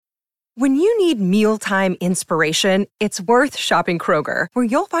When you need mealtime inspiration, it's worth shopping Kroger, where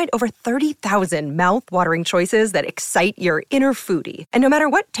you'll find over 30,000 mouth-watering choices that excite your inner foodie. And no matter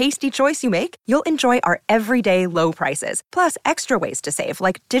what tasty choice you make, you'll enjoy our everyday low prices, plus extra ways to save,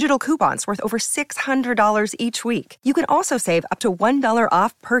 like digital coupons worth over $600 each week. You can also save up to $1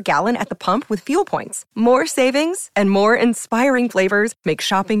 off per gallon at the pump with fuel points. More savings and more inspiring flavors make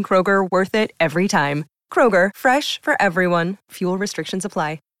shopping Kroger worth it every time. Kroger, fresh for everyone. Fuel restrictions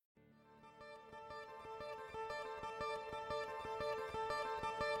apply.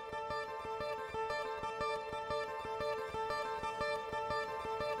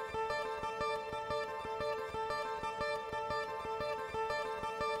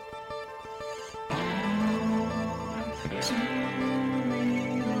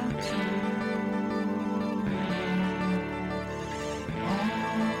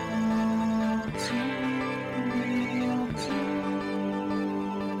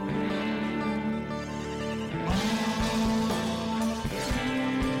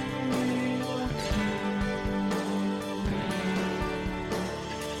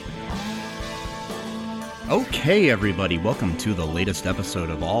 Okay, everybody, welcome to the latest episode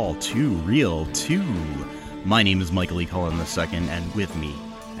of All Too Real 2. My name is Michael E. Cullen II, and with me,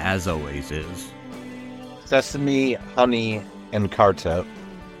 as always, is... Sesame, Honey, and Carto.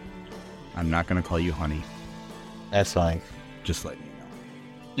 I'm not going to call you Honey. That's fine. Just let me know.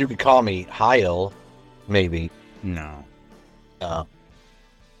 You could call me Heil, maybe. No. No.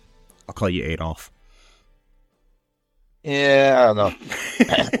 I'll call you Adolf. Yeah, I don't know.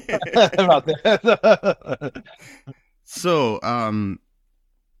 About that. So,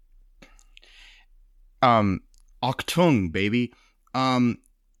 Achtung, baby. I've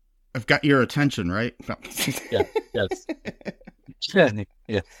got your attention, right? No. Yeah, yes.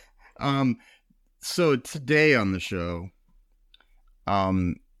 Yeah. So today on the show,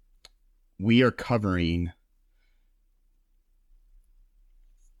 we are covering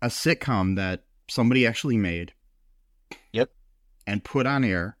a sitcom that somebody actually made. Yep. And put on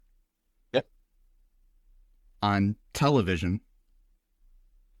air. Yep. On television.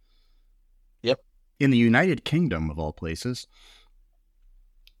 Yep. In the United Kingdom, of all places.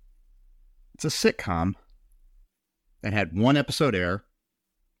 It's a sitcom that had one episode air,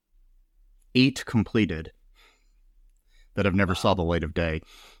 8 completed, that have never saw the light of day,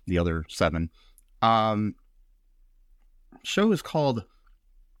 the other 7. Show is called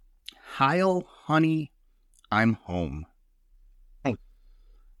Heil, Honey, I'm Home. Hey.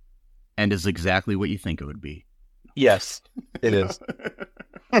 And is exactly what you think it would be. Yes, it is.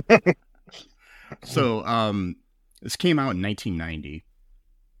 So, this came out in 1990.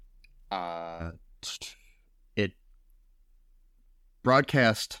 It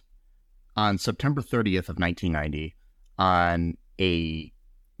broadcast on September 30th of 1990 on a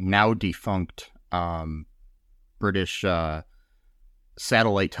now defunct British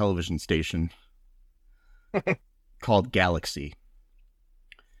satellite television station called Galaxy.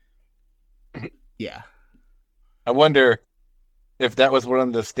 Yeah. I wonder if that was one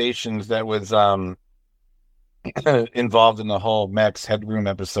of the stations that was involved in the whole Max Headroom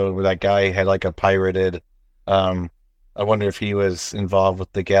episode where that guy had like a pirated. I wonder if he was involved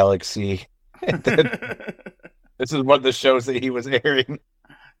with the Galaxy. This is one of the shows that he was airing.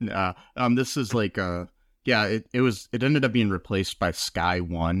 This is like it ended up being replaced by Sky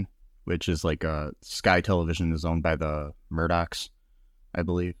One, which is like Sky Television is owned by the Murdochs, I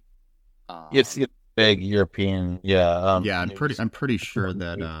believe. It's big European, yeah. I'm pretty sure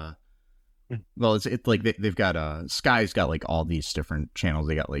that well, it's like they've got Sky's got like all these different channels.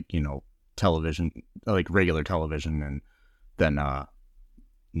 They got like, television, like regular television, and then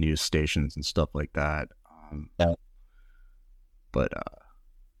news stations and stuff like that. Yeah. But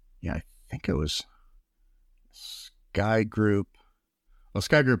I think it was Sky Group. Well,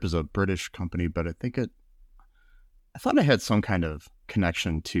 Sky Group is a British company, but I thought it had some kind of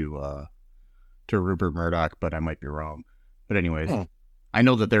connection to Rupert Murdoch, but I might be wrong. But anyways, I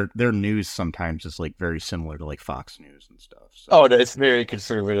know that their news sometimes is like very similar to like Fox News and stuff. So. Oh, it's very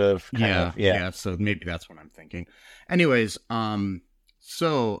conservative. Yeah. So maybe that's what I'm thinking. Anyways, Heil,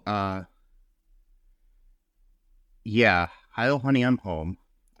 Honey, I'm Home.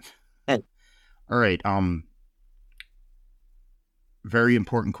 Hey. All right. Very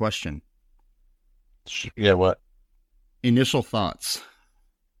important question. Yeah. What? Initial thoughts.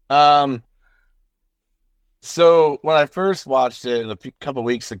 So when I first watched it a couple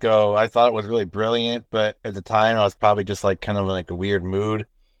weeks ago, I thought it was really brilliant, but at the time I was probably just like kind of like a weird mood.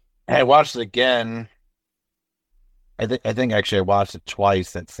 And I watched it again. I think actually I watched it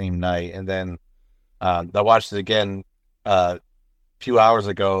twice that same night, and then I watched it again a few hours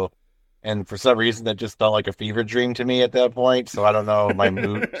ago, and for some reason that just felt like a fever dream to me at that point. So I don't know, my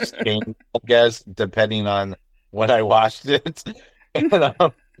mood just changed, I guess, depending on when I watched it. And,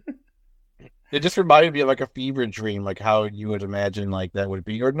 it just reminded me of like a fever dream, like how you would imagine like that would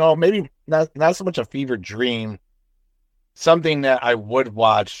be, or no, maybe not so much a fever dream, something that I would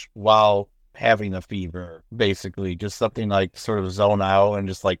watch while having a fever, basically, just something like sort of zone out and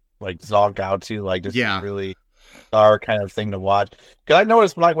just like zonk out to, like just really dark kind of thing to watch. Because I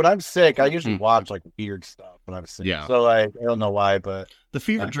noticed when I'm sick, I usually watch like weird stuff when I'm sick. Yeah. So like I don't know why, but the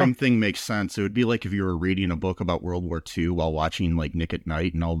fever dream thing makes sense. It would be like if you were reading a book about World War II while watching like Nick at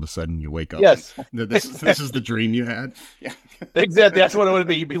Night, and all of a sudden you wake up. Yes, this is the dream you had. Yeah, exactly. That's what it would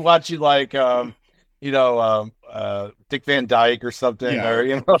be. You'd be watching like Dick Van Dyke or something,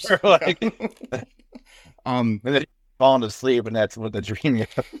 or or like, and then falling asleep, and that's what the dream is.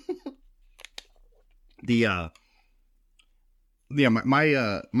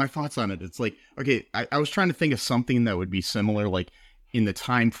 My thoughts on it. It's like, okay, I was trying to think of something that would be similar, like in the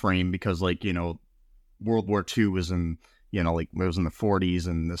time frame, because like, World War II was in, like it was in the 40s,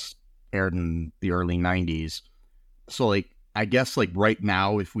 and this aired in the early 90s. So like, I guess like right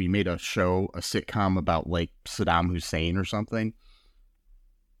now, if we made a sitcom about like Saddam Hussein or something,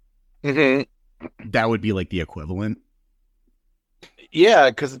 that would be like the equivalent. Yeah,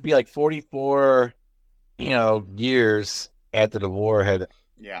 because it'd be like 44, years after the war had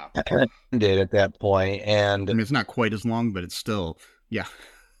ended at that point. And I mean, it's not quite as long, but it's still, Well,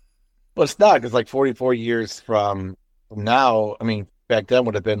 it's not, because like 44 years from now, I mean, back then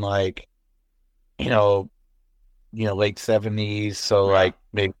would have been like, late 70s. So like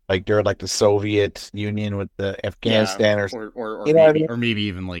maybe like during like the Soviet Union with the Afghanistan or maybe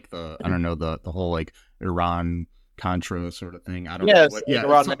even like the whole like Iran Contra sort of thing. I don't know.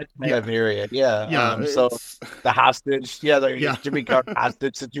 Around that kind of area. So the hostage, the Jimmy Carter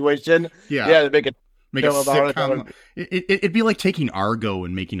hostage situation. To make a sitcom. It'd be like taking Argo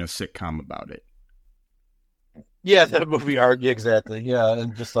and making a sitcom about it. Yeah, that movie Argo, exactly. Yeah,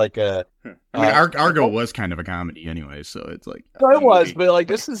 and just like Argo was kind of a comedy anyway, so it's like it was, but like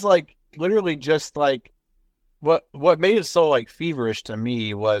this is like literally just like what made it so like feverish to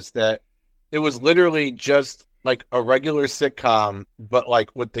me was that it was literally just like a regular sitcom, but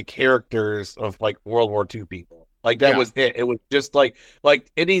like with the characters of like World War II people. Like that was it. It was just like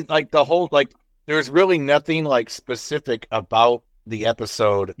any like the whole like there's really nothing like specific about the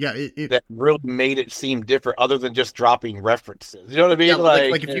episode that really made it seem different other than just dropping references. You know what I mean? Yeah,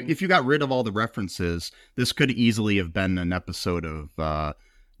 like if you got rid of all the references, this could easily have been an episode of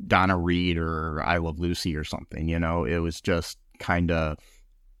Donna Reed or I Love Lucy or something, It was just kind of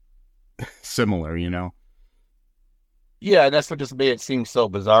similar, Yeah, and that's what just made it seem so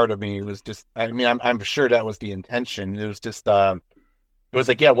bizarre to me. It was just, I mean, I'm sure that was the intention. It was just, it was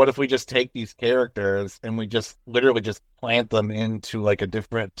like, what if we just take these characters and we just literally just plant them into like a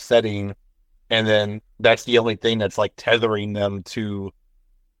different setting, and then that's the only thing that's like tethering them to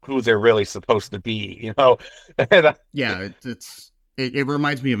who they're really supposed to be, It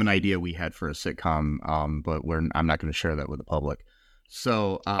reminds me of an idea we had for a sitcom, but I'm not going to share that with the public.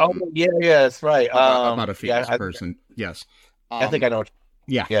 So, that's right. About a famous person. Yes. I think I know.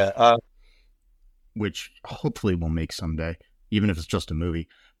 Yeah. Which hopefully we'll make someday, even if it's just a movie.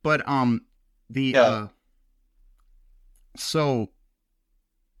 But, so,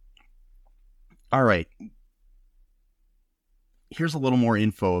 all right. Here's a little more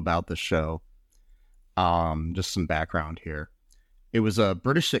info about the show. Just some background here. It was a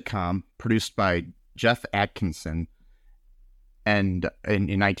British sitcom produced by Jeff Atkinson and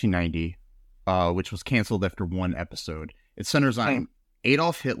in 1990, which was canceled after one episode. It centers on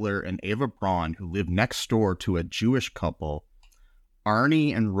Adolf Hitler and Eva Braun, who live next door to a Jewish couple,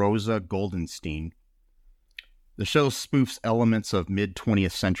 Arnie and Rosa Goldenstein. The show spoofs elements of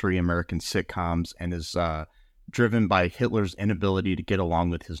mid-20th century American sitcoms and is driven by Hitler's inability to get along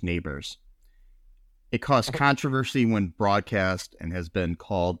with his neighbors. It caused controversy when broadcast and has been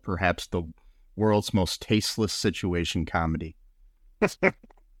called perhaps the world's most tasteless situation comedy.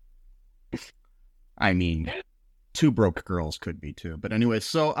 I mean, Two Broke Girls could be too, but anyway.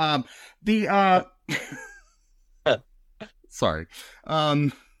 So, sorry,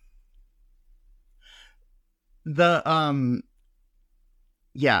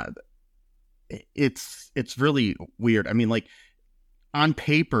 it's really weird. I mean, like on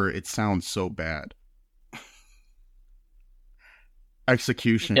paper, it sounds so bad.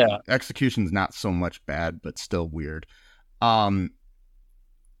 Execution's not so much bad, but still weird.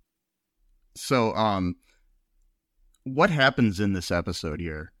 So, what happens in this episode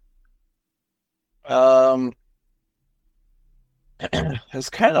here? It's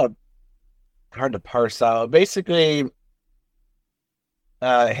kind of hard to parse out. Basically,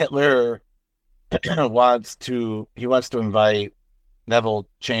 Hitler wants to invite Neville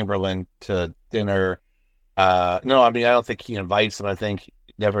Chamberlain to dinner. No, I mean, I don't think he invites him. I think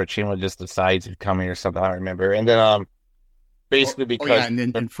Neville Chamberlain just decides he's coming or something. I don't remember. And then, basically because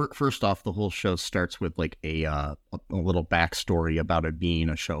first off, the whole show starts with like a little backstory about it being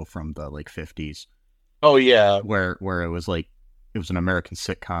a show from the like 50s. Oh yeah, where it was like it was an American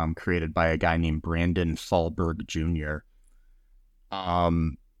sitcom created by a guy named Brandon Thalberg Jr.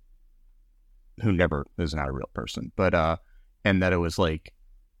 Who never is not a real person, but and that it was like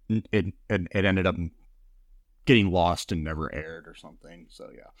it ended up getting lost and never aired or something. So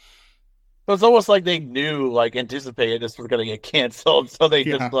yeah. So it's almost like they knew, like anticipated this was going to get canceled, so they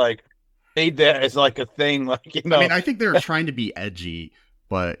just like made that as like a thing, like, you know. I mean, I think they were trying to be edgy,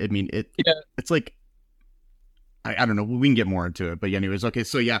 but I mean, it's like I don't know. We can get more into it, but anyways, okay.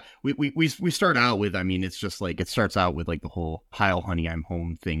 So yeah, we start out with. I mean, it's just like it starts out with like the whole "Heil, Honey, I'm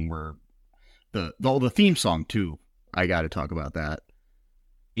Home" thing, where the theme song too. I got to talk about that.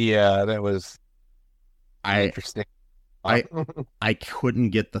 Yeah, that was interesting. I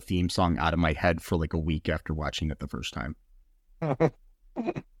couldn't get the theme song out of my head for like a week after watching it the first time.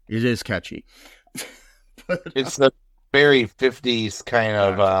 It is catchy. But, it's the very 50s kind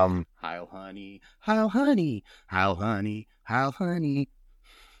of Heil, honey, Heil, honey, Heil, honey, Heil, honey.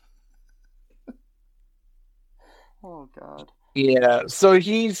 Oh God. Yeah, so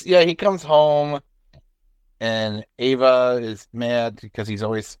he comes home and Ava is mad because he's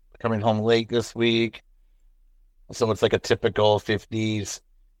always coming home late this week. So it's like a typical 50s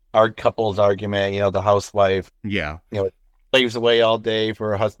couples argument, you know, the housewife, slaves away all day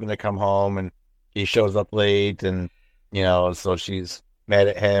for her husband to come home, and he shows up late, and, you know, so she's mad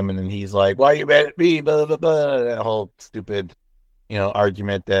at him, and then he's like, why are you mad at me? Blah, blah, blah. That whole stupid, you know,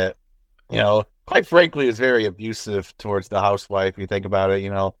 argument that, you know, quite frankly is very abusive towards the housewife. You think about it, you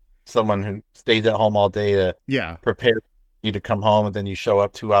know, someone who stays at home all day to prepare you to come home, and then you show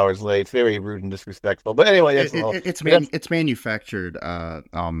up 2 hours late. It's very rude and disrespectful. But anyway, it's manufactured. I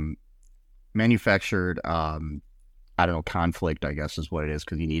don't know, conflict, I guess is what it is,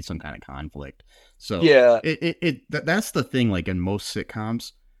 because you need some kind of conflict. So yeah, that's the thing. Like in most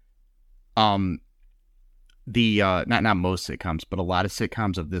sitcoms, not most sitcoms, but a lot of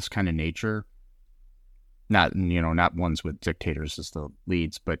sitcoms of this kind of nature. Not ones with dictators as the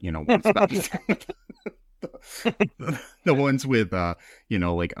leads, but ones the ones with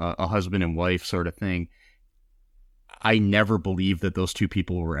like a husband and wife sort of thing. I never believed that those two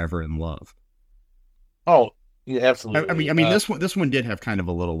people were ever in love. Oh, yeah, absolutely. I mean, this one did have kind of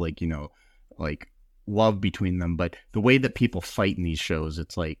a little like love between them, but the way that people fight in these shows,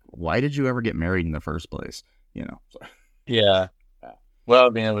 it's like, why did you ever get married in the first place? So. Yeah. Well, I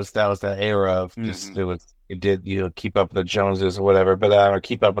mean, that was that era of just keep up with the Joneses or whatever, but or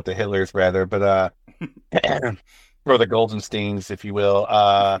keep up with the Hitlers rather, but or the Goldensteins, if you will.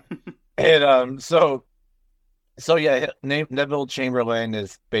 And so yeah, Neville Chamberlain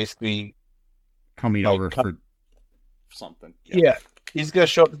is basically coming over for something. Yeah, he's gonna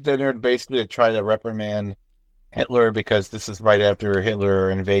show up at dinner basically to try to reprimand Hitler, because this is right after Hitler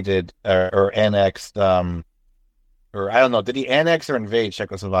invaded or annexed. Or I don't know, did he annex or invade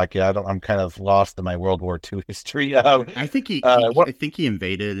Czechoslovakia? I'm kind of lost in my World War II history. I think I think he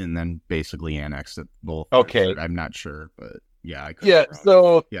invaded and then basically annexed it both. Okay, I'm not sure, but yeah,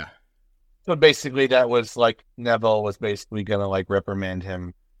 So basically that was like Neville was basically gonna like reprimand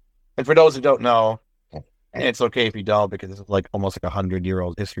him. And for those who don't know, and it's okay if you don't, because it's like almost like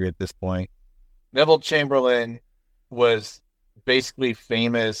 100-year-old history at this point. Neville Chamberlain was basically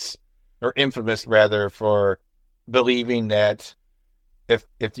famous, or infamous rather, for believing that if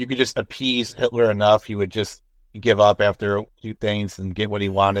you could just appease Hitler enough, he would just give up after a few things and get what he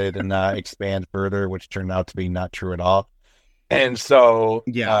wanted and not expand further, which turned out to be not true at all. And so,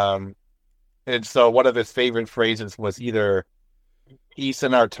 one of his favorite phrases was either "peace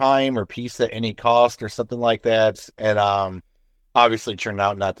in our time" or "peace at any cost" or something like that. And obviously turned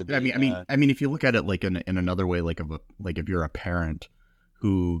out not to be. I mean, if you look at it like in another way, like if you're a parent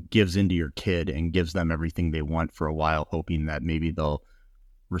who gives into your kid and gives them everything they want for a while, hoping that maybe they'll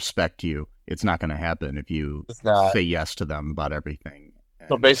respect you, it's not going to happen if you say yes to them about everything.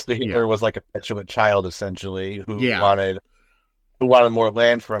 So basically, Hitler was like a petulant child, essentially, who wanted more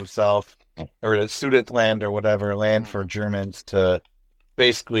land for himself, or the Sudetenland or whatever, land for Germans to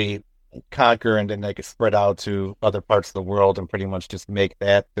basically conquer, and then they could spread out to other parts of the world and pretty much just make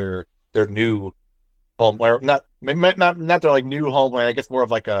that their new homeland. Not their like new homeland. I guess more of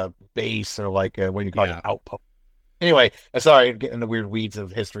like a base, or like what do you call it, an outpost. Anyway, sorry, I'm getting the weird weeds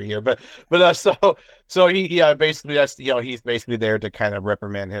of history here, but so he basically that's he's basically there to kind of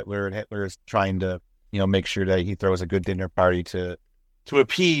reprimand Hitler, and Hitler is trying to make sure that he throws a good dinner party to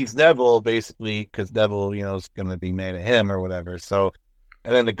appease Neville, basically, because Neville is going to be mad at him or whatever. So,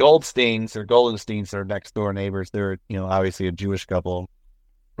 and then the Goldensteins are next door neighbors. They're obviously a Jewish couple,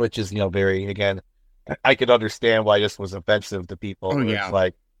 which is very, again, I could understand why this was offensive to people. Oh yeah, it's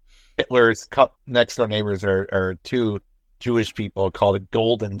like Hitler's next door neighbors are two Jewish people called a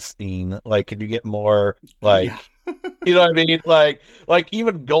Goldenstein. Like, can you get more like, you know what I mean? Like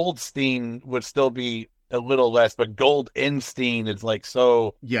even Goldstein would still be a little less, but Goldenstein is like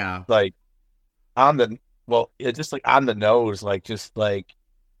so like on the it's just like on the nose, like just like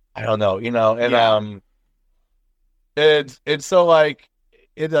I don't know, and it's so like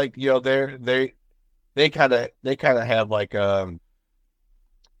it like they kind of have like the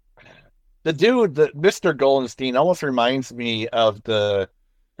dude, the Mr. Goldenstein almost reminds me of I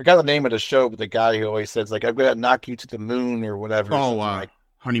forgot the name of the show, but the guy who always says like, "I'm gonna knock you to the moon" or whatever. Oh,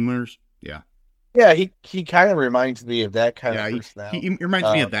 Honeymooners. Yeah. Yeah, he kind of reminds me of that kind of personality. He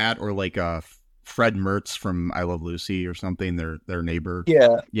reminds me of that, or like Fred Mertz from I Love Lucy or something. Their neighbor.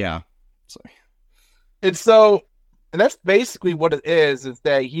 Yeah. So, and that's basically what it is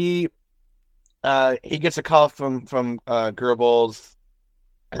that he gets a call from Goebbels,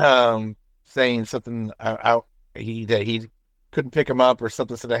 saying something that he couldn't pick him up or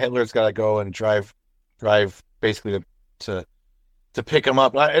something, so that Hitler's got to go and drive basically to pick him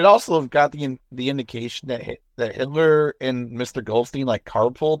up. It also got the indication that Hitler and Mr. Goldstein like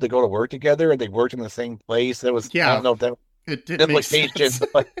carpooled to go to work together, and they worked in the same place. That was I don't know if that implication.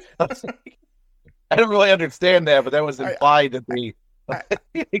 I don't really understand that, but that was implied that they.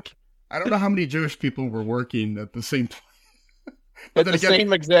 I don't know how many Jewish people were working at the same time. At the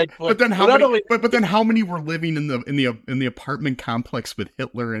same exact place. But then how many were living in the apartment complex with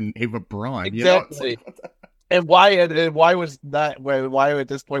Hitler and Eva Braun? Exactly. And why at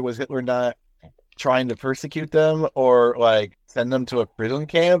this point was Hitler not trying to persecute them or like send them to a prison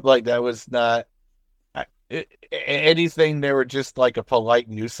camp? Like that was not anything. They were just like a polite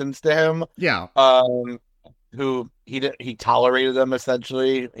nuisance to him. Yeah. Who he tolerated them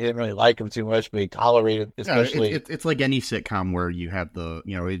essentially. He didn't really like them too much, but he tolerated, especially. It's like any sitcom where you have the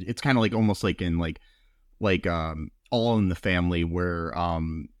it's kind of like almost like in like All in the Family, where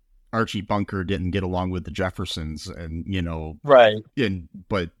Archie Bunker didn't get along with the Jeffersons, and right. And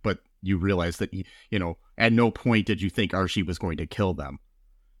but you realize that at no point did you think Archie was going to kill them.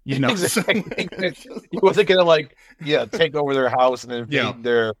 Exactly. He wasn't gonna take over their house and invade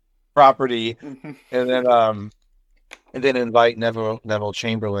their property, and then invite Neville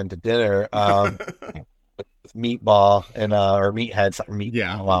Chamberlain to dinner with Meatball and or Meathead, something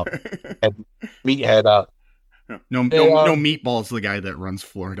and Meathead. No, Meatball's the guy that runs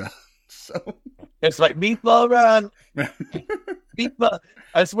Florida. So it's like Meatball run, Meatball.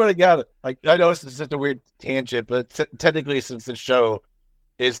 I swear to God, like I know this is such a weird tangent, but technically, since the show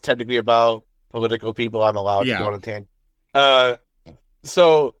is technically about political people, I'm allowed to go on a tangent.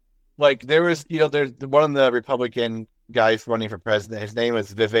 So like there was, there's one of the Republican guys running for president. His name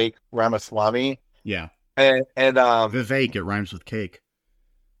is Vivek Ramaswamy. Yeah, and Vivek, it rhymes with cake.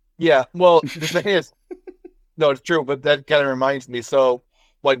 Yeah, well, the thing is, no, it's true, but that kind of reminds me. So,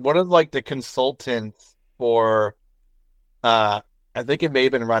 like, one of the consultants for, I think it may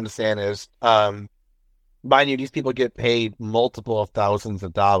have been Ron DeSantis. Mind you, these people get paid multiple of thousands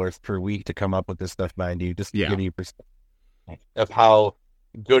of dollars per week to come up with this stuff. Mind you, just to give you perspective of how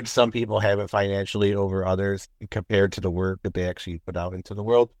good some people have it financially over others compared to the work that they actually put out into the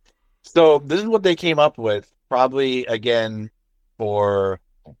world. So this is what they came up with, probably again for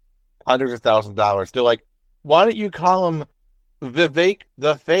hundreds of thousands of dollars. They're like, why don't you call him Vivek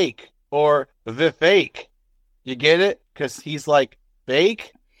the Fake or the Fake? You get it? Because he's like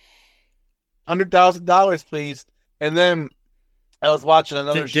fake. $100,000, please. And then I was watching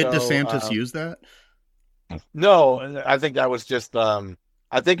another show. Did DeSantis use that? No, I think that was just. I'm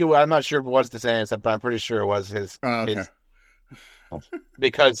not sure if it was DeSantis, but I'm pretty sure it was his. Okay.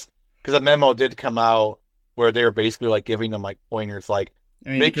 Because a memo did come out where they were basically like giving them like pointers, like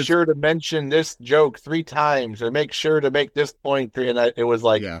make sure to mention this joke 3 times, or make sure to make this point 3. And it was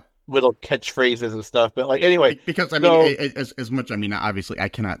like little catchphrases and stuff. But like anyway, because I mean, as much, I mean, obviously I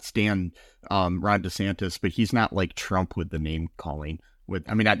cannot stand Ron DeSantis, but he's not like Trump with the name calling.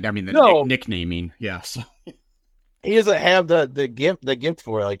 Nicknaming. Yeah. So. He doesn't have the gift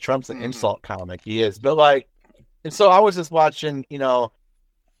for it. Like Trump's an insult comic. He is, but like, and so I was just watching,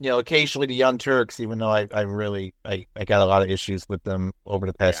 occasionally the Young Turks, even though I got a lot of issues with them over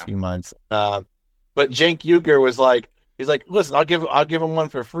the past few months. But Cenk Uygur was like, he's like, listen, I'll give him one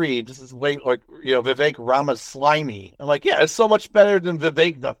for free. This is way like Vivek Ramaswamy. I'm like, yeah, it's so much better than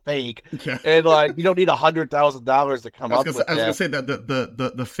Vivek the fake. Yeah. And like, you don't need $100,000 to come up with that. I was gonna say that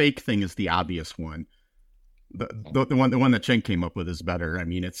the fake thing is the obvious one. The one that Cenk came up with is better. I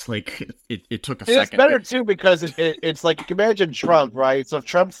mean, it's like it took a second. It's better too because it's like, you can imagine Trump, right? So if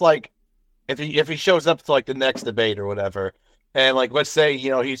Trump's like, if he shows up to like the next debate or whatever, and like let's say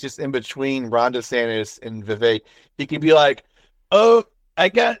he's just in between Ron DeSantis and Vivek, he could be like, "Oh,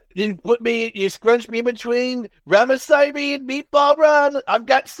 you scrunched me between Ramaswamy and Meatball Ron. I've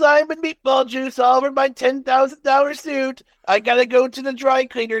got slime and meatball juice all over my $10,000 suit. I gotta go to the dry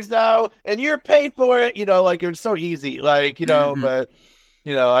cleaners now, and you're paid for it." Like it's so easy, like Mm-hmm. but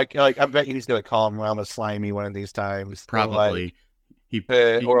I bet he's gonna call him Ramaswamy one of these times, Probably.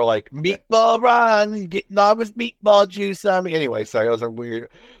 Or like Meatball Ron getting all his meatball juice on me. Anyway, sorry, those are weird,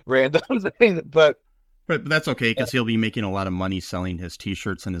 random things, but that's okay because he'll be making a lot of money selling his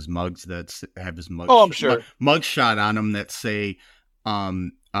T-shirts and his mugs that have his I'm sure mug shot on them that say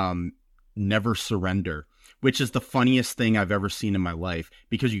 "Never Surrender," which is the funniest thing I've ever seen in my life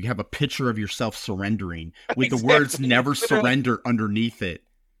because you have a picture of yourself surrendering with the words "Never Surrender" underneath it.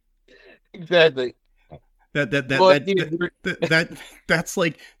 Exactly. That's like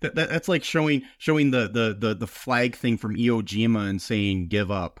showing the flag thing from Iwo Jima and saying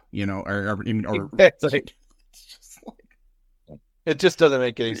 "give up," it just doesn't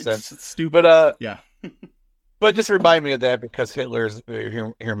make any sense. It's stupid. But yeah. But just remind me of that because he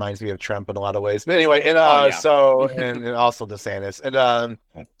reminds me of Trump in a lot of ways. But anyway, and and also DeSantis,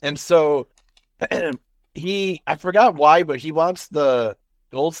 and so I forgot why, but he wants the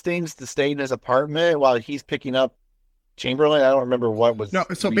Goldsteins to stay in his apartment while he's picking up Chamberlain. I don't remember what was. No,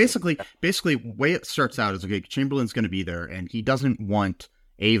 so basically, way it starts out is okay. Chamberlain's going to be there, and he doesn't want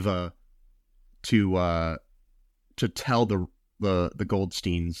Ava to tell the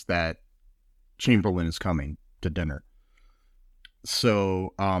Goldsteins that Chamberlain is coming to dinner.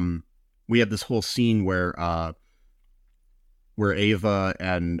 So we have this whole scene where Ava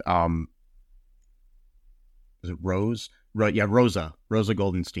and is it Rose? Right, yeah, Rosa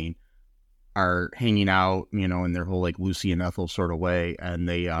Goldenstein are hanging out, in their whole like Lucy and Ethel sort of way, and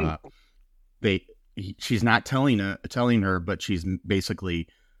she's not telling her, but she's basically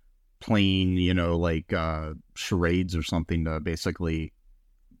playing, like charades or something to basically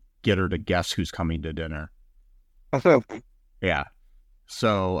get her to guess who's coming to dinner. Yeah,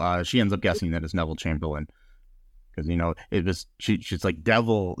 so she ends up guessing that it's Neville Chamberlain. Because it was she's like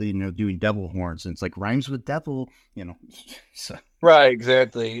devil, doing devil horns, and it's like rhymes with devil, So. Right,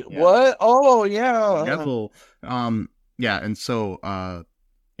 exactly. Yeah. What? Oh, yeah, devil. Yeah, and so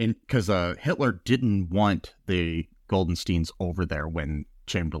because Hitler didn't want the Goldensteins over there when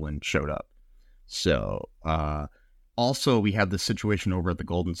Chamberlain showed up. So also we have this situation over at the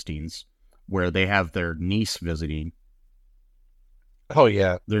Goldensteins where they have their niece visiting. Oh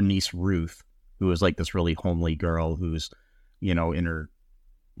yeah, their niece Ruth, who is like this really homely girl who's, in her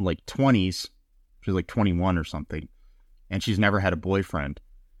like 20s. She's like 21 or something. And she's never had a boyfriend.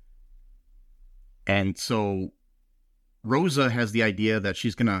 And so Rosa has the idea that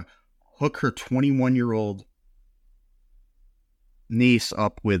she's going to hook her 21-year-old niece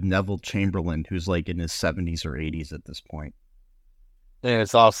up with Neville Chamberlain, who's like in his 70s or 80s at this point. And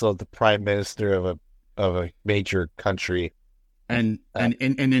it's also the prime minister of a major country. And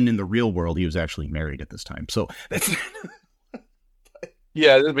in the real world, he was actually married at this time. So that's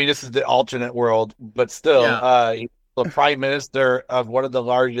yeah. I mean, this is the alternate world, but still, the prime minister of one of the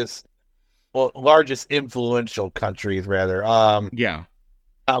largest influential countries, rather. Yeah,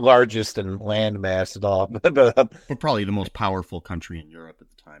 not largest in landmass at all, but probably the most powerful country in Europe at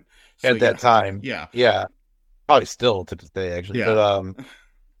the time. So, at that time, yeah, probably still to this day, actually. Yeah.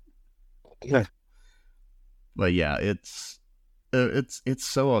 But but yeah, it's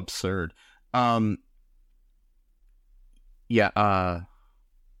so absurd. Oh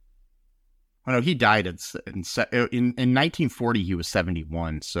no, he died in 1940. He was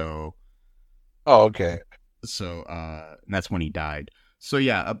 71. So. Oh, okay. So that's when he died. So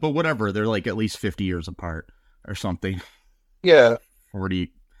yeah, but whatever. They're like at least 50 years apart or something. Yeah.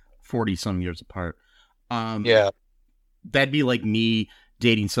 40 some years apart. Yeah. That'd be like me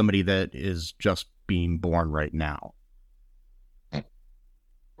dating somebody that is just being born right now.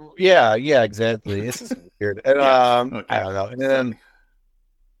 Yeah, exactly. This is weird. And okay. I don't know. And then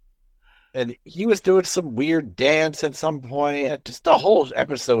he was doing some weird dance at some point. Just the whole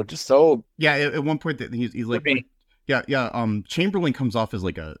episode, just so. Yeah, at one point that he's like, Chamberlain comes off as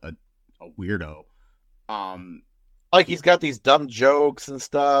like a weirdo, like he's got these dumb jokes and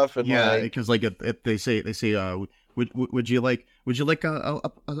stuff, and Yeah, like because like if they say would you like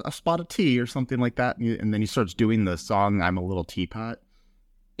a spot of tea or something like that, and then he starts doing the song "I'm a Little Teapot."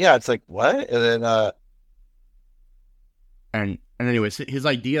 yeah, it's like what? And then And anyways, his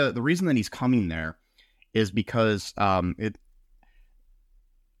idea, the reason that he's coming there is because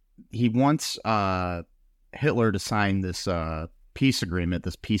he wants Hitler to sign this peace agreement,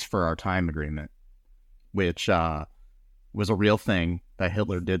 this peace for our time agreement, which was a real thing that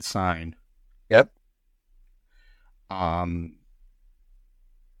Hitler did sign. Yep.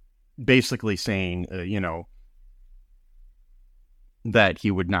 Basically saying, that he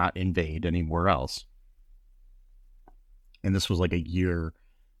would not invade anywhere else. And this was like a year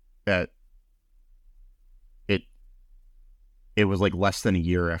that it was like less than a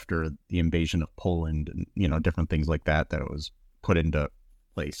year after the invasion of Poland and, different things like that it was put into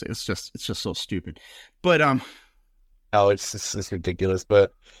place. It's just so stupid. But, oh, it's ridiculous,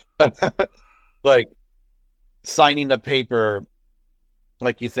 but like signing the paper,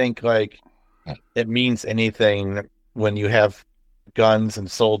 like you think like it means anything when you have guns and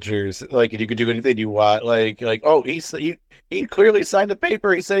soldiers, like you could do anything you want, like oh he clearly signed the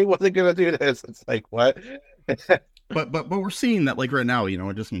paper, he said he wasn't gonna do this. It's like what? but we're seeing that like right now,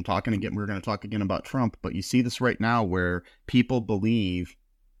 we're just talking again, we're going to talk again about Trump, but you see this right now where people believe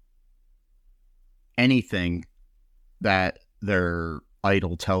anything that their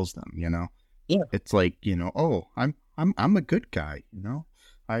idol tells them. Yeah, it's like, oh, I'm a good guy,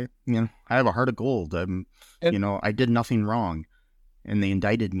 I have a heart of gold. I did nothing wrong, and they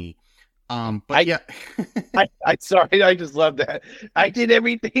indicted me. But yeah, I sorry, I just love that. I did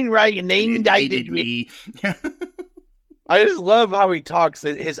everything right, and they indicted me. I just love how he talks.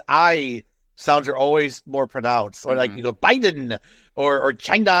 His I sounds are always more pronounced, or like you go Biden or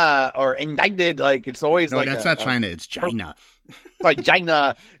China or indicted. Like it's always like that's not China, it's China. Like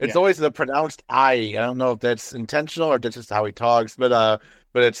China, it's always the pronounced I. I don't know if that's intentional or that's just how he talks, but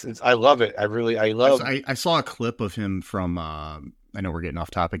it's I love it. I love. I saw a clip of him from. I know we're getting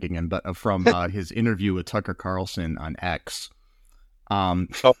off topic again, but from his interview with Tucker Carlson on X.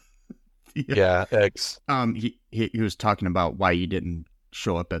 Yeah, X. He was talking about why he didn't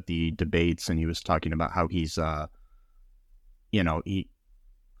show up at the debates, and he was talking about how he's some of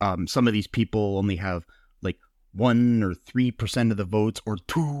these people only have like 1 or 3% of the votes, or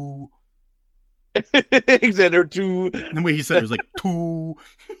 2. Or 2. The way he said it was like 2.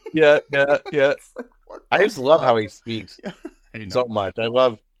 Yeah. I just love how he speaks so much. I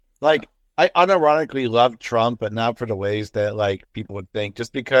unironically love Trump, but not for the ways that like people would think,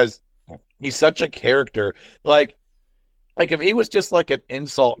 just because he's such a character. Like if he was just like an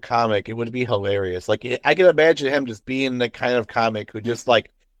insult comic, it would be hilarious. Like I can imagine him just being the kind of comic who just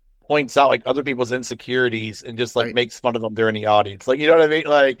like points out like other people's insecurities and just like makes fun of them during the audience. Like, you know what I mean?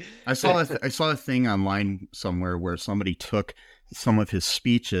 Like I saw a thing online somewhere where somebody took some of his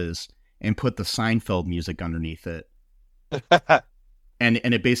speeches and put the Seinfeld music underneath it. and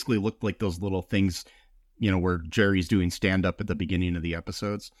it basically looked like those little things, where Jerry's doing stand up at the beginning of the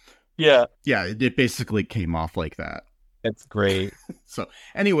episodes. Yeah. Yeah, it basically came off like that. It's great. So,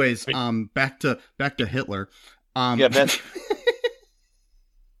 anyways, back to Hitler. Yeah, man.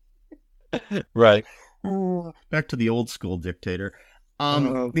 Right. Back to the old school dictator.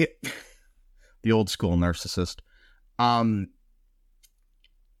 The old school narcissist.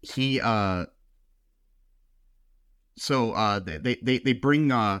 He they bring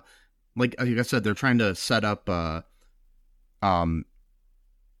like I said, they're trying to set up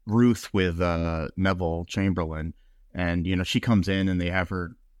Ruth with Neville Chamberlain, and she comes in and they have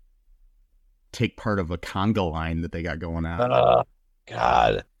her take part of a conga line that they got going on.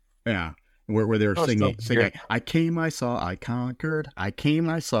 God. Yeah. Where they're singing, I came, I saw, I conquered. I came,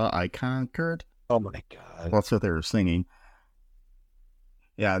 I saw, I conquered. Oh my God. That's what they were singing.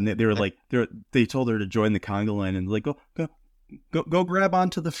 Yeah, and they were like, they told her to join the conga line, and like, go grab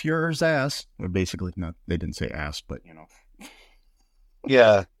onto the Fuhrer's ass. Or basically, no, they didn't say ass, but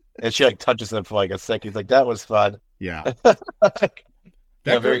Yeah, and she like touches them for like a second. He's like, that was fun. Yeah. That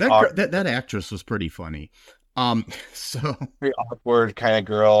that actress was pretty funny. So very awkward kind of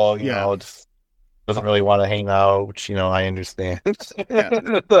girl, you know, just doesn't really want to hang out, which I understand.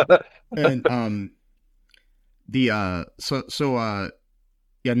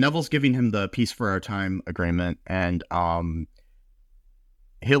 And Neville's giving him the Peace for Our Time agreement, and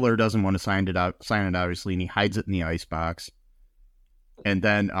Hitler doesn't want to sign it obviously, and he hides it in the icebox. And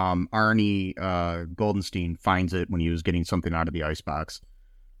then Arnie Goldenstein finds it when he was getting something out of the icebox,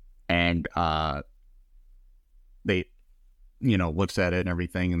 and they looks at it and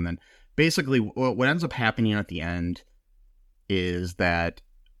everything, and then basically what ends up happening at the end is that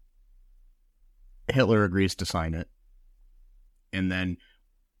Hitler agrees to sign it. And then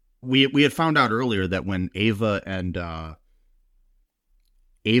we had found out earlier that when Ava and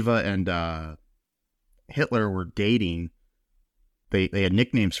Hitler were dating, they had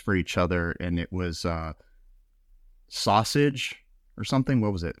nicknames for each other, and it was Sausage or something.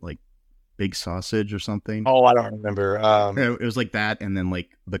 What was it? Like Big Sausage or something? Oh, I don't remember. It was like that, and then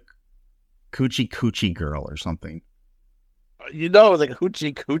like the Coochie Girl or something. It was like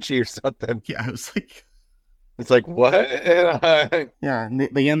Hoochie Coochie or something. Yeah, I was like... It's like, what? Yeah, and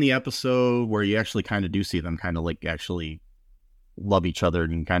they end the episode where you actually kind of do see them kind of like actually love each other,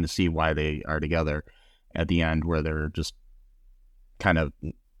 and you can kind of see why they are together at the end, where they're just kind of,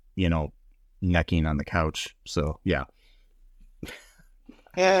 necking on the couch. So, yeah.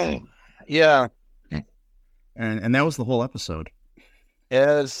 Yeah. And that was the whole episode.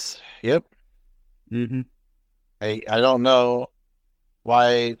 Yes. Yep. Mm-hmm. I don't know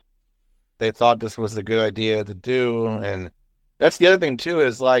why they thought this was a good idea to do, and that's the other thing too.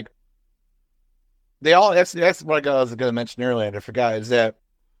 Is like they all. That's what I was going to mention earlier, and I forgot. Is that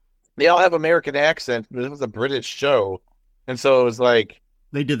they all have American accents, but it was a British show, and so it was like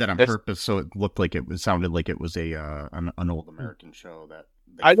they did that on purpose, so it looked like sounded like it was an old American show.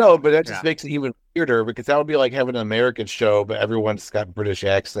 I know, but that just makes it even weirder, because that would be like having an American show, but everyone's got British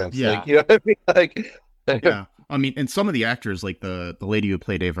accents. Yeah, like, you know what I mean? Like, yeah. I mean, and some of the actors, like the lady who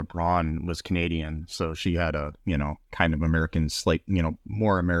played Ava Braun was Canadian, so she had a, kind of American,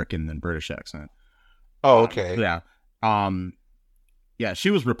 more American than British accent. Oh, okay. Yeah. Yeah, she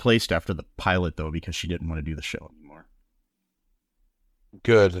was replaced after the pilot, though, because she didn't want to do the show anymore.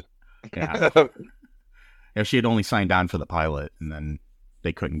 Good. Yeah. Yeah, she had only signed on for the pilot, and then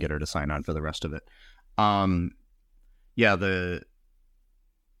they couldn't get her to sign on for the rest of it. Yeah, the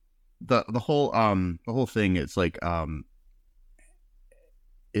whole thing, it's like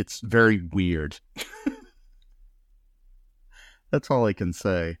it's very weird. That's all I can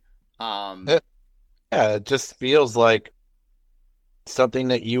say. Yeah, it just feels like something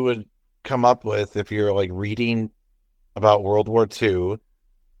that you would come up with if you're like reading about World War II,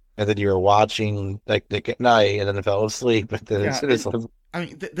 and then you're watching like Nick at Night, and then fell asleep. But then I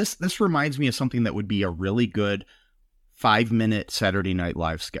mean, this reminds me of something that would be a really good 5-minute Saturday Night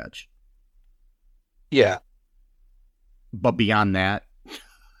Live sketch. Yeah. But beyond that,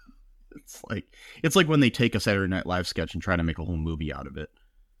 it's like when they take a Saturday Night Live sketch and try to make a whole movie out of it.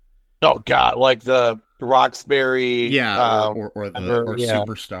 Oh God, like the Roxbury, or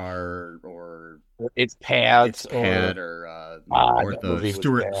Superstar, or It's Pat, or the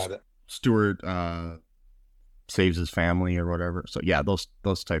Stewart saves his family or whatever. So yeah, those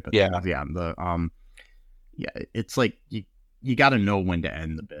type of things. Yeah, it's like you got to know when to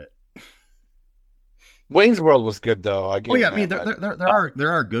end the bit. Wayne's World was good though. I mean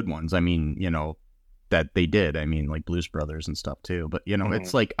there are good ones. I mean, that they did. I mean, like Blues Brothers and stuff too. But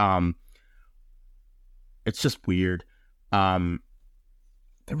it's like it's just weird. There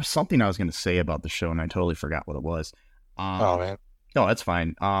was something I was going to say about the show, and I totally forgot what it was. Oh man, no, that's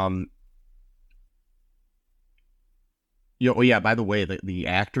fine. By the way, the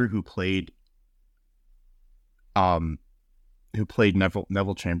actor who played Neville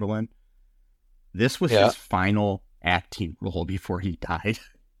Chamberlain, this was his final acting role before he died.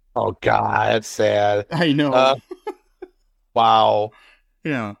 Oh God, that's sad. I know. Wow.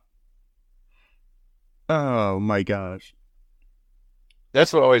 Yeah. Oh my gosh.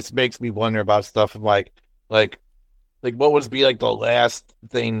 That's what always makes me wonder about stuff like what would be like the last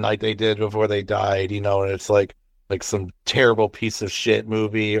thing like they did before they died, and it's like some terrible piece of shit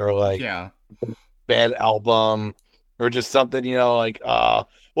movie, or like bad album, or just something, well,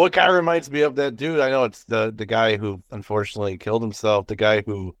 it kind of reminds me of that dude. I know it's the guy who unfortunately killed himself, the guy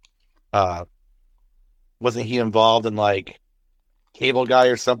who wasn't he involved in like Cable Guy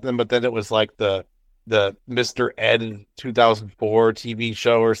or something, but then it was like the Mr. Ed 2004 TV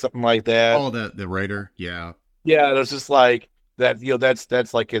show or something like that. Oh, the writer, yeah, it was just like that.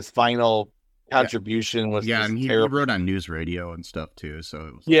 That's like his final contribution was. Yeah, and he wrote on news radio and stuff too. So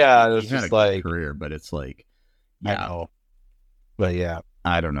it was it was just like career, but it's like, I know, but yeah,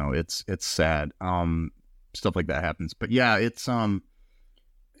 I don't know. It's sad. Stuff like that happens, but yeah, it's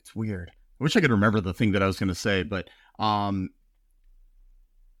weird. I wish I could remember the thing that I was going to say, but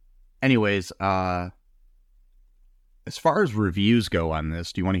anyways, as far as reviews go on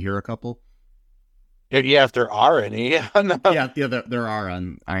this, do you want to hear a couple? Yeah, if there are any. No. Yeah, there are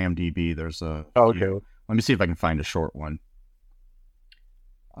on IMDb. There's a... Okay. Let me see if I can find a short one.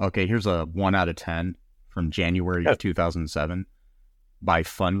 Okay, here's a 1 out of 10 from January of 2007. by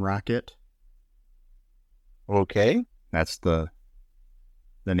Fun Rocket. Okay. That's the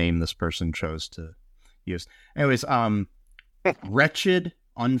name this person chose to use. Anyways, wretched,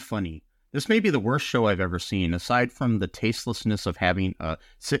 unfunny. This may be the worst show I've ever seen. Aside from the tastelessness of having a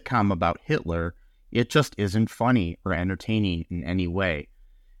sitcom about Hitler, it just isn't funny or entertaining in any way.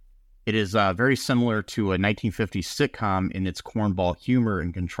 It is very similar to a 1950s sitcom in its cornball humor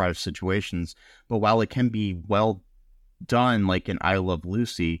and contrived situations, but while it can be well done like in I Love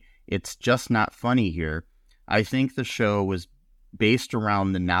Lucy, it's just not funny here. I think the show was based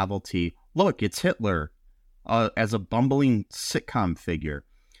around the novelty, look, it's Hitler, as a bumbling sitcom figure,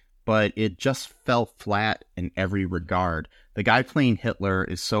 but it just fell flat in every regard. The guy playing Hitler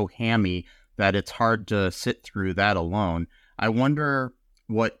is so hammy that it's hard to sit through that alone. I wonder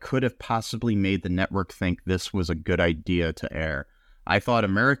what could have possibly made the network think this was a good idea to air. I thought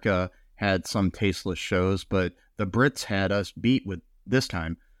America had some tasteless shows, but the Brits had us beat with this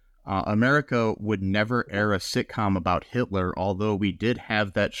time. America would never air a sitcom about Hitler, although we did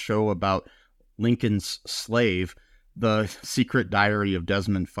have that show about Lincoln's slave, The Secret Diary of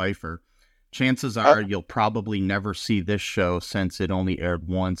Desmond Pfeiffer. Chances are you'll probably never see this show since it only aired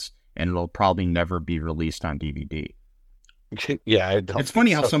once, and it'll probably never be released on DVD. Yeah, I don't. It's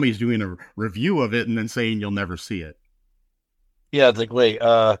funny how somebody's doing a review of it and then saying you'll never see it. Yeah, it's like, wait,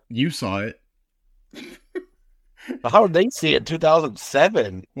 you saw it. How did they see it in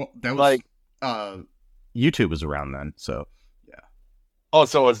 2007? Well, that was like, YouTube was around then, so yeah. Oh,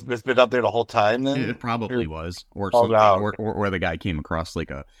 so it's been up there the whole time then? It probably was, or Oh, something, no. or the guy came across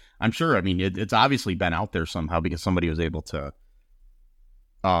like a. I'm sure. I mean, it's obviously been out there somehow because somebody was able to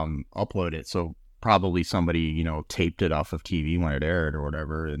upload it. So probably somebody taped it off of TV when it aired or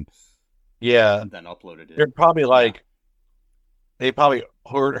whatever, and yeah, then uploaded it. They're probably like, they probably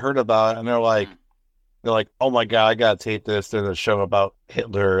heard about it, and they're like, oh my god, I gotta tape this. There's a show about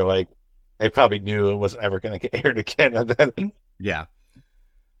Hitler. Like, they probably knew it wasn't ever gonna get aired again. And then, yeah.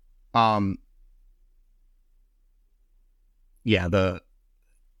 Most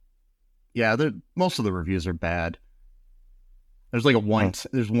of the reviews are bad. There's like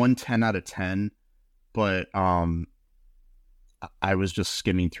there's one 10 out of 10, but I was just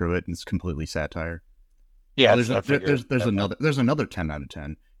skimming through it and it's completely satire. Yeah, there's another 10 out of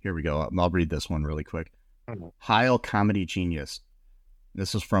 10. Here we go. I'll read this one really quick. Heil Comedy Genius.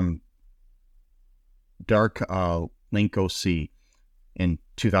 This is from Dark Link OC in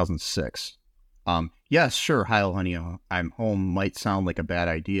 2006. Yes, sure, Heil Honey, I'm Home might sound like a bad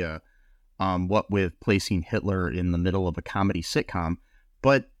idea. What with placing Hitler in the middle of a comedy sitcom,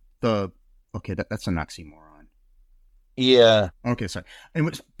 but that's an oxymoron. Yeah. Okay, sorry.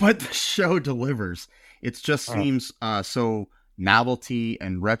 But the show delivers. It just seems so novelty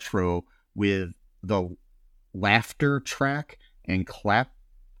and retro with the laughter track and clap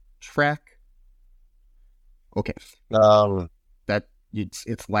track. Okay. That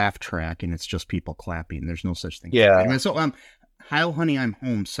it's laugh track and it's just people clapping. There's no such thing. Yeah. Anyway, so Heil Honey, I'm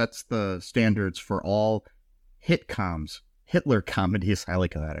Home sets the standards for all Hitler comedies. I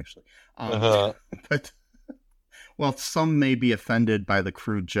like that actually. But while some may be offended by the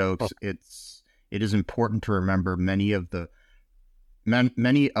crude jokes, it is important to remember many of the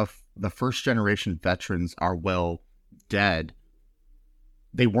first generation veterans are well dead.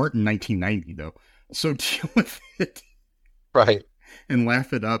 They weren't in 1990 though, so deal with it, right? And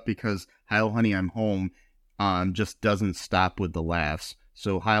laugh it up because Heil Honey, I'm Home just doesn't stop with the laughs.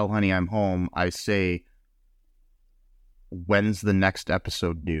 So Heil Honey, I'm Home, I say, when's the next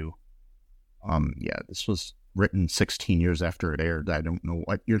episode due? Yeah, this was written 16 years after it aired. I don't know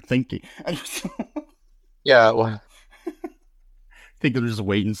what you're thinking. Yeah, well, think they're just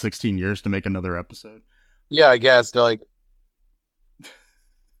waiting 16 years to make another episode. Yeah, I guess they're like.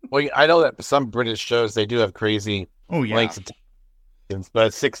 Well, I know that some British shows they do have crazy lengths of time,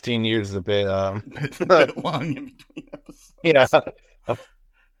 but 16 years is a bit a bit long in between episodes. Yeah.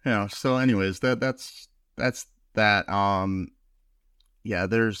 Yeah. So, anyways, that's that. Yeah.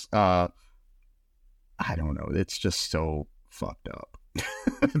 There's I don't know. It's just so fucked up.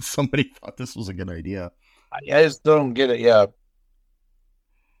 Somebody thought this was a good idea. I just don't get it. Yeah.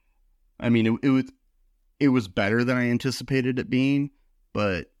 I mean, it was better than I anticipated it being,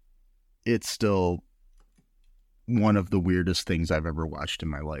 but it's still one of the weirdest things I've ever watched in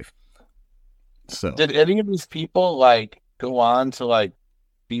my life. So, did any of these people like go on to like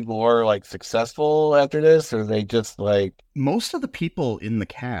be more like successful after this, or they just like most of the people in the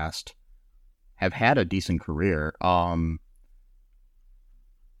cast have had a decent career. Let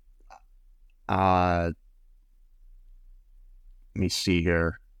me see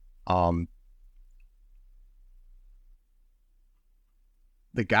here.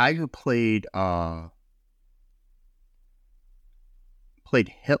 the guy who played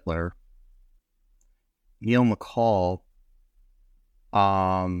Hitler, Neil McCall,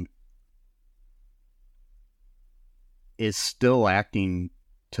 is still acting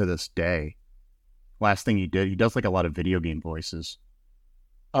to this day. Last thing he did, he does like a lot of video game voices.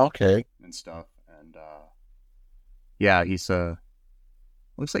 Okay. And stuff. And yeah, he's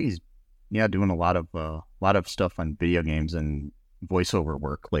looks like he's doing a lot of stuff on video games and voiceover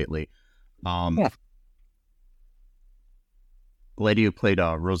work lately. Yeah. The lady who played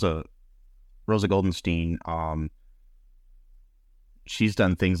Rosa Goldenstein, she's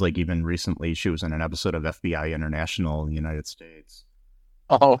done things like even recently she was in an episode of FBI International in the United States.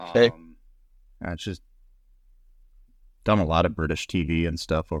 Oh, okay. She's done a lot of British TV and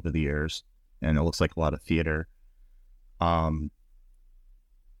stuff over the years, and it looks like a lot of theater. The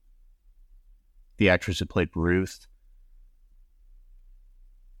actress who played Ruth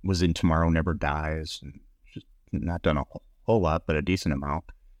was in Tomorrow Never Dies, and she's not done a whole lot, but a decent amount.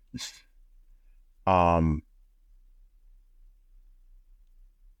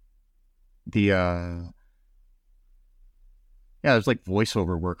 There's like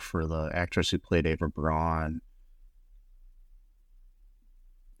voiceover work for the actress who played Ava Braun.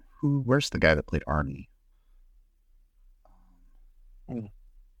 Where's the guy that played Arnie? Let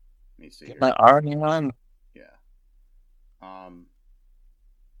me see. Get my Arnie on. Yeah.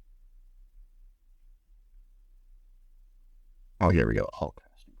 Oh, here we go. All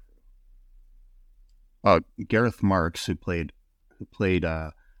casting crew. Gareth Marks, who played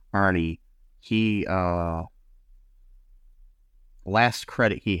Arnie. He last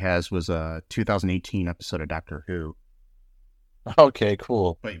credit he has was a 2018 episode of Doctor Who. Okay,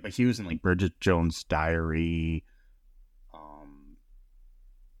 cool. But he was in like Bridget Jones' Diary,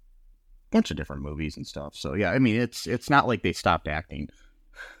 bunch of different movies and stuff. So yeah, I mean it's not like they stopped acting.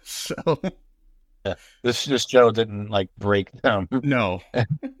 So yeah, this show didn't like break them. No.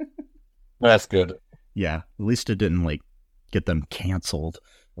 That's good. Yeah, at least it didn't like get them canceled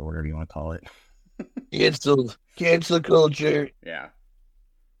or whatever you want to call it. Cancel culture. Yeah.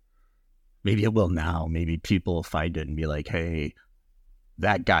 Maybe it will now. Maybe people will find it and be like, hey,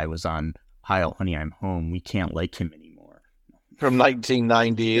 that guy was on Heil, Honey, I'm Home. We can't like him anymore. From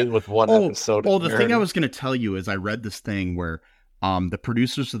 1990 with one episode. Oh, the thing I was going to tell you is I read this thing where the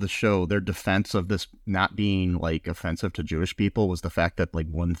producers of the show, their defense of this not being like offensive to Jewish people was the fact that like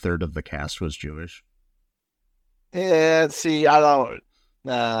 1/3 of the cast was Jewish. Yeah, see, I don't...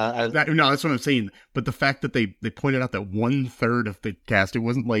 no, that's what I'm saying. But the fact that they pointed out that 1/3 of the cast, it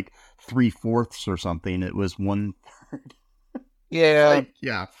wasn't like 3/4 or something. It was 1/3. Yeah. Like,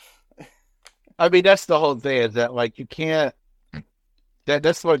 yeah. I mean, that's the whole thing is that like you can't,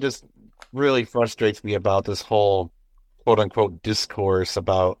 that's what just really frustrates me about this whole quote unquote discourse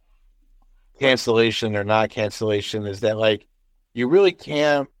about cancellation or not cancellation is that like you really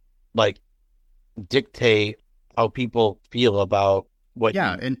can't like dictate how people feel about what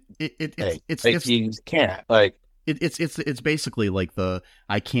and you can't like it's basically like the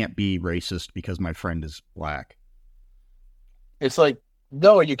I can't be racist because my friend is black. It's like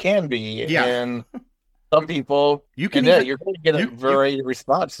no, you can be, and some people you're going to get a variety of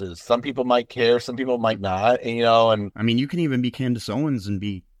responses. Some people might care, some people might not, and I mean you can even be Candace Owens and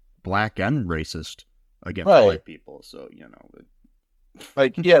be black and racist against white people, so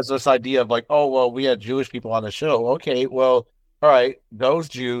like so this idea of like, oh well, we had Jewish people on the show. Okay, well, all right, those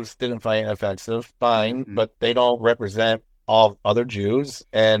Jews didn't find it offensive, fine, but they don't represent all other Jews,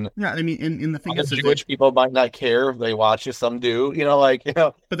 and I mean, and the thing is, Jewish people might not care if they watch it. Some do,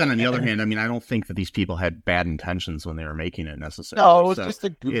 But then on the other hand, I mean, I don't think that these people had bad intentions when they were making it necessarily. No, it was just a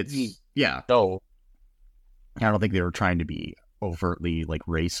goofy. No, I don't think they were trying to be overtly like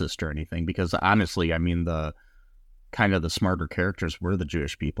racist or anything. Because honestly, I mean, the kind of the smarter characters were the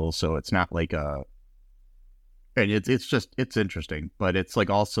Jewish people, so it's not like a. And it's interesting, but it's like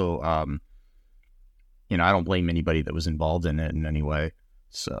also, I don't blame anybody that was involved in it in any way.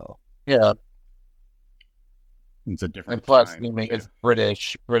 So yeah, it's a different. And plus, time. I mean, it's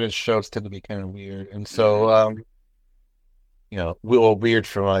British. British shows tend to be kind of weird, and so weird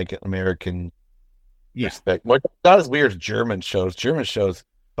from like American respect. Not as weird as German shows. German shows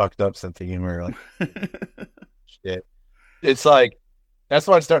fucked up sense of humor. Like shit. It's like that's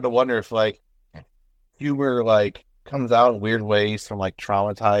why I'm starting to wonder if like humor like comes out in weird ways from like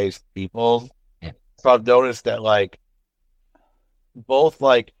traumatized people. So I've noticed that like both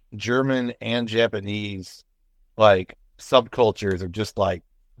like German and Japanese like subcultures are just like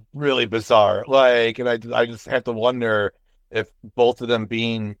really bizarre. Like, and I just have to wonder if both of them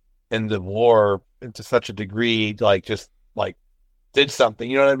being in the war to such a degree, like just like did something.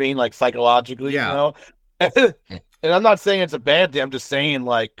 You know what I mean? Like psychologically, Yeah. you know. And I'm not saying it's a bad thing. I'm just saying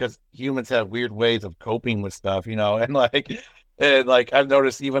like because humans have weird ways of coping with stuff, you know, and like I've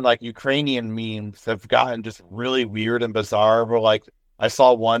noticed even like Ukrainian memes have gotten just really weird and bizarre. Where like I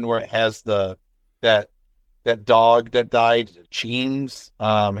saw one where it has that that dog that died, Cheems.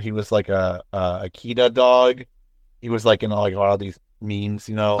 He was like a Akita dog. He was like in like a lot of these memes,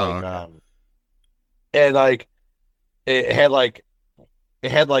 you know, Oh, like okay. and like it had like it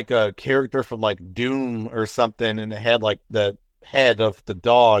had like a character from like Doom or something, and it had like the head of the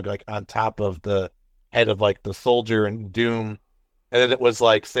dog like on top of the head of like the soldier in Doom, and then it was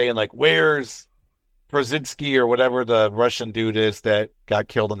like saying like, "Where's Brzezinski or whatever the Russian dude is that got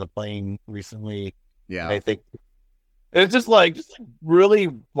killed on the plane recently?" And Yeah. I think it's just really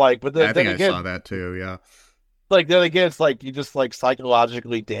like, but I then think I again, saw that too. Yeah. like then again, it's like you just like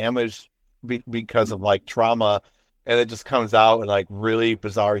psychologically damaged because of like trauma, and it just comes out in like really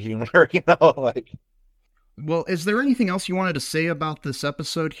bizarre humor, you know, like. Well, is there anything else you wanted to say about this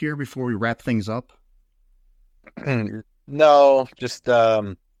episode here before we wrap things up? No, just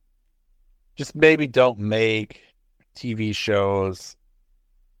maybe don't make TV shows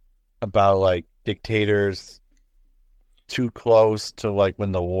about like dictators too close to like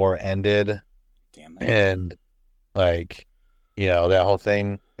when the war ended Damn it. and like you know that whole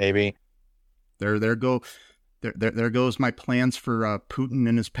thing maybe. There goes my plans for Putin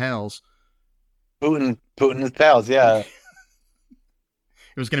and his pals. Putin his pals, yeah.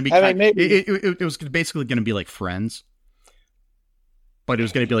 It was going to be I mean maybe it was basically going to be like Friends, but it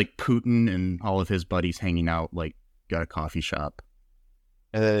was going to be like Putin and all of his buddies hanging out like at a coffee shop.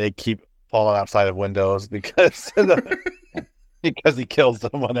 and then they keep falling outside of windows because because he kills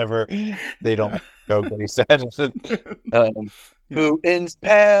them whenever they don't go what he said. Putin's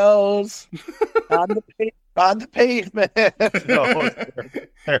pals on the pavement. No, it's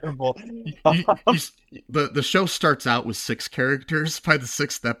terrible. The show starts out with 6 characters. By the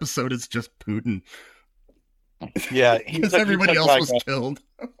 6th episode, it's just Putin. Yeah, because everybody else was killed.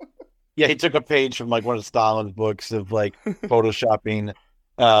 Yeah, he took a page from like one of Stalin's books of like photoshopping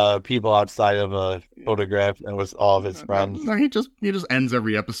people outside of a photograph, and it was all of his friends. No, he just ends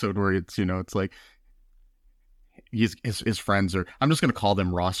every episode where it's it's like his friends are. I'm just gonna call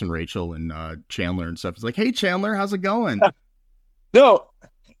them Ross and Rachel and Chandler and stuff. It's like, hey Chandler, how's it going? No,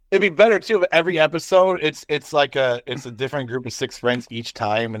 it'd be better too. But every episode, it's like it's a different group of 6 friends each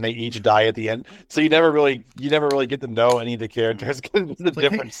time, and they each die at the end. So you never really get to know any of the characters because it's a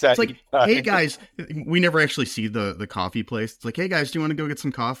different set. It's like, hey guys, we never actually see the coffee place. It's like, hey guys, do you want to go get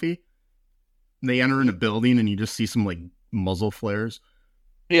some coffee? And they enter in a building, and you just see some like muzzle flares.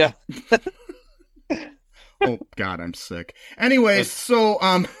 Yeah. Oh God, I'm sick. Anyway, so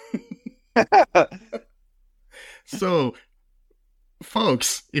so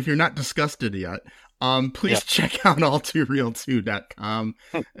folks, if you're not disgusted yet, please check out all2real2.com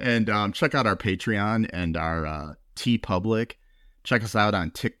and check out our Patreon and our TeePublic. Check us out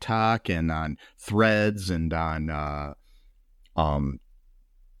on TikTok and on Threads and on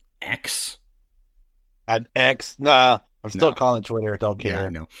X. At X, nah, I'm still calling Twitter. Don't care. Yeah, I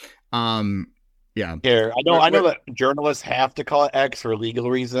know. Yeah. Care. I know that journalists have to call it X for legal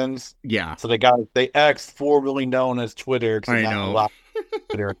reasons. Yeah. So they X, formerly known as Twitter. I know.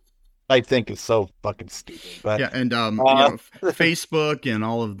 Twitter, I think is so fucking stupid. But yeah, and Facebook and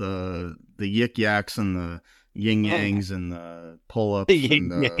all of the yik yaks and the yin yangs and the pull ups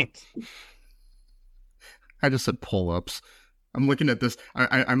and the. I just said pull ups. I'm looking at this.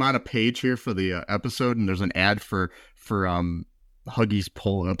 I'm on a page here for the episode, and there's an ad for Huggies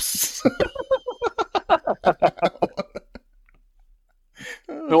pull ups.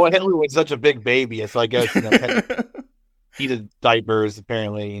 No, Hitler was such a big baby, so I guess heated diapers.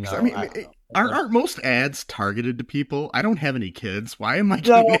 Apparently, I mean, aren't most ads targeted to people? I don't have any kids. Why am I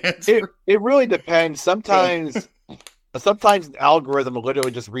doing ads? It really depends. Sometimes the algorithm will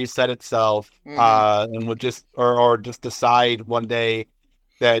literally just reset itself, and will just or just decide one day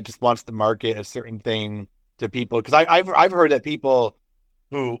that it just wants to market a certain thing to people. Because I've heard that people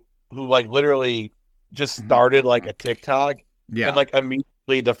who like literally just started like a TikTok, and like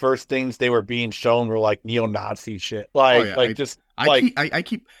immediately the first things they were being shown were like neo-Nazi shit. I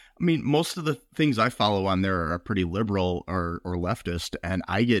mean, most of the things I follow on there are pretty liberal or leftist, and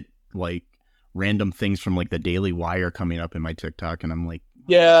I get like random things from like the Daily Wire coming up in my TikTok, and I'm like,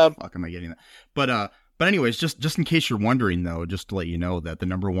 yeah, the fuck am I getting that? But anyways, just in case you're wondering though, just to let you know that the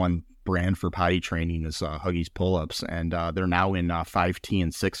number one brand for potty training is Huggies Pull-Ups, and they're now in 5T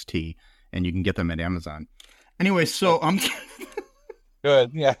and 6T, and you can get them at Amazon. Anyway, so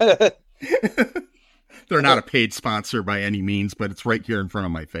good, yeah. They're not a paid sponsor by any means, but it's right here in front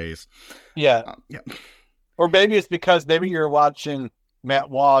of my face. Yeah. Yeah. Or maybe it's because maybe you're watching Matt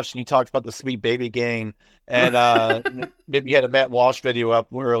Walsh and he talks about the Sweet Baby Gang, and maybe you had a Matt Walsh video up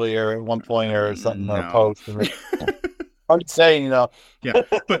earlier at one point or something, or a post. Hard to say, Yeah,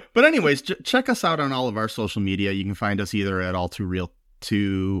 but anyways, check us out on all of our social media. You can find us either at All Too Real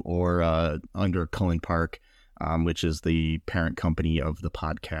 2 or under Cullen Park, which is the parent company of the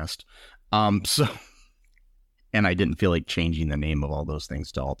podcast. So, and I didn't feel like changing the name of all those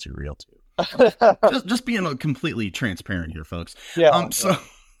things to All Too Real 2. just being completely transparent here, folks. Yeah. So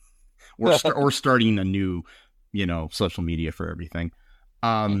we're starting a new, social media for everything.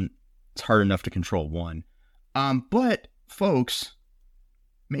 It's hard enough to control one. But folks,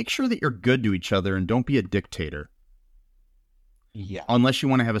 make sure that you're good to each other and don't be a dictator. Yeah. Unless you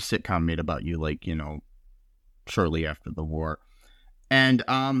want to have a sitcom made about you, like, shortly after the war. And,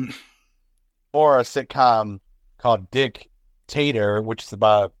 or a sitcom called Dictator, which is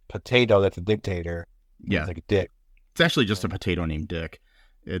about a potato that's a dictator. Yeah. It's like a dick. It's actually just a potato named Dick.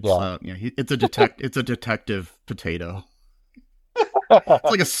 It's, it's a detective potato. It's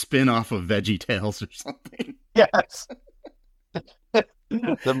like a spin-off of Veggie Tales or something. Yes.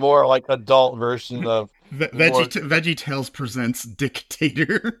 The more like adult version of Veggie Tales presents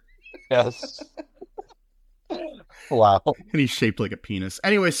Dictator. Yes. Wow. And he's shaped like a penis.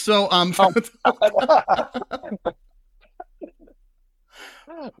 Anyway, so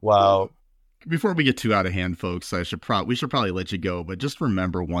wow. Before we get too out of hand, folks, we should probably let you go, but just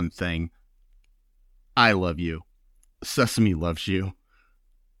remember one thing. I love you. Sesame loves you.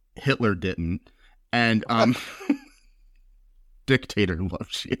 Hitler didn't. And Dictator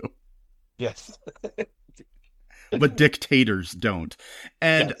loves you. Yes. But dictators don't.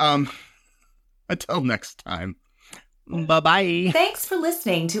 And until next time. Bye-bye. Thanks for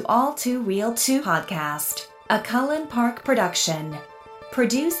listening to All Too Real 2 podcast, a Cullen Park production.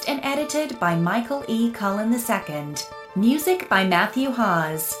 Produced and edited by Michael E. Cullen II. Music by Matthew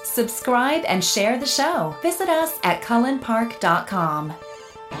Hawes. Subscribe and share the show. Visit us at cullenpark.com.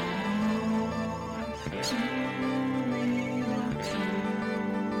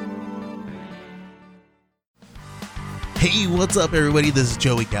 Hey, what's up, everybody? This is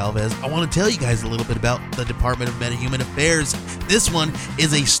Joey Galvez. I want to tell you guys a little bit about the Department of Metahuman Affairs. This one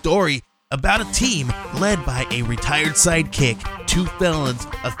is a story about a team led by a retired sidekick, 2 felons,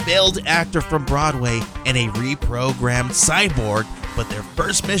 a failed actor from Broadway, and a reprogrammed cyborg. But their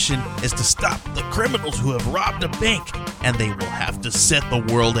first mission is to stop the criminals who have robbed a bank, and they will have to set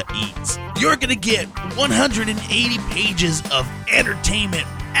the world at ease. You're going to get 180 pages of entertainment,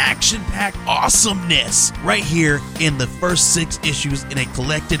 action-packed awesomeness right here in the first 6 issues in a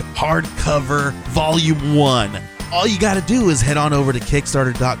collected hardcover volume 1. All you got to do is head on over to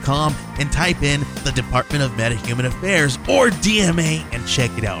Kickstarter.com and type in the Department of Metahuman Affairs or DMA and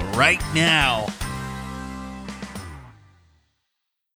check it out right now.